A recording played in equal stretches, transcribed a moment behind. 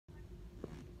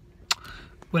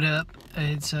What up?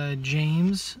 It's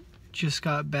James. Just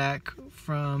got back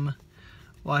from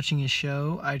watching a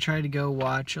show. I try to go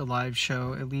watch a live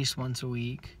show at least once a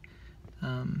week.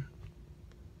 A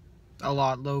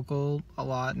lot local, a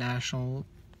lot national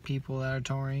people that are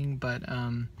touring, but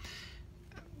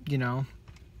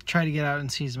try to get out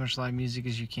and see as much live music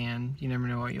as you can. You never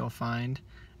know what you'll find.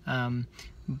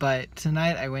 But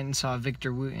tonight I went and saw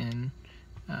Victor Wooten,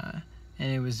 and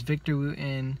it was Victor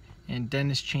Wooten and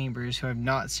Dennis Chambers, who I've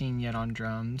not seen yet on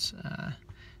drums,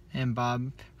 and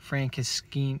Bob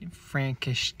Franceschini,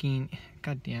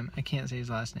 goddamn, I can't say his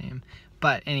last name,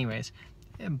 but anyways,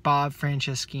 Bob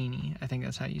Franceschini, I think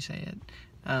that's how you say it.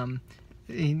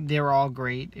 They were all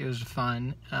great, it was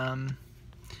fun,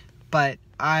 but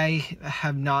I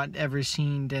have not ever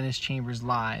seen Dennis Chambers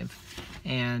live,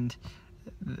 and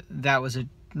that was a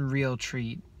real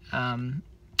treat.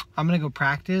 I'm going to go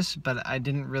practice, but I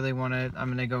didn't really want to. I'm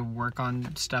going to go work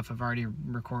on stuff I've already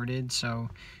recorded, so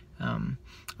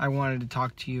I wanted to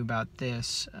talk to you about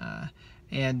this.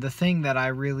 And the thing that I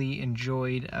really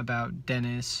enjoyed about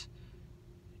Dennis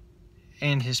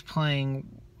and his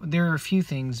playing, there are a few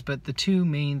things, but the two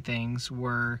main things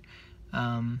were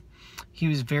he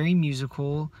was very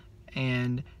musical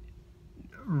and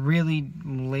really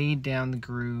laid down the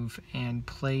groove and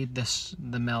played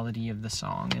the melody of the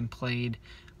song and played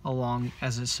along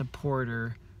as a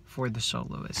supporter for the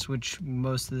soloist, which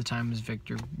most of the time was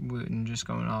Victor Wooten just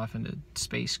going off into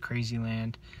space crazy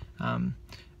land.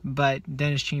 But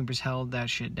Dennis Chambers held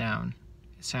that shit down.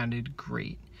 It sounded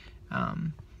great.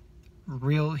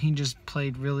 He just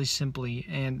played really simply,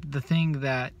 and the thing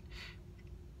that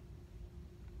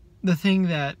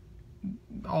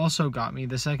also got me,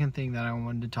 the second thing that I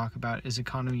wanted to talk about, is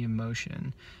economy of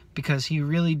motion, because he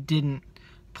really didn't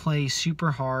play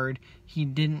super hard. He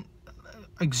didn't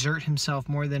exert himself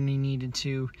more than he needed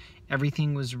to.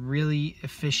 Everything was really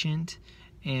efficient,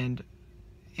 and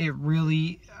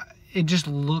it just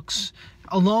looks,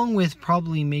 along with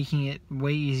probably making it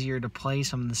way easier to play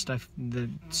some of the stuff, the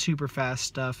super fast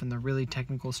stuff and the really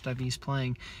technical stuff he's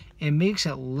playing, it makes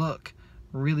it look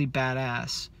really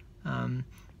badass.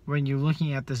 When you're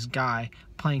looking at this guy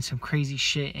playing some crazy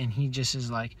shit and he just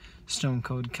is like stone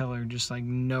cold killer, just like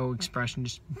no expression,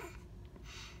 just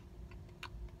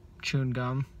chewing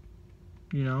gum,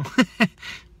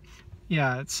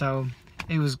 Yeah, so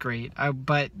it was great.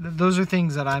 But those are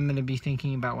things that I'm going to be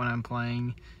thinking about when I'm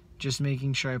playing, just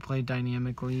making sure I play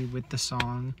dynamically with the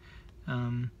song,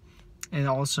 and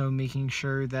also making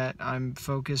sure that I'm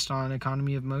focused on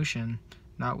economy of motion,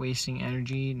 not wasting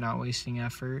energy, not wasting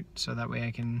effort, so that way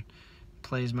I can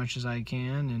play as much as I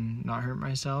can and not hurt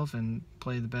myself and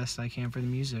play the best I can for the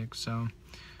music. So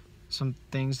some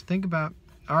things to think about.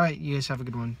 Alright, you guys have a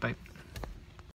good one. Bye.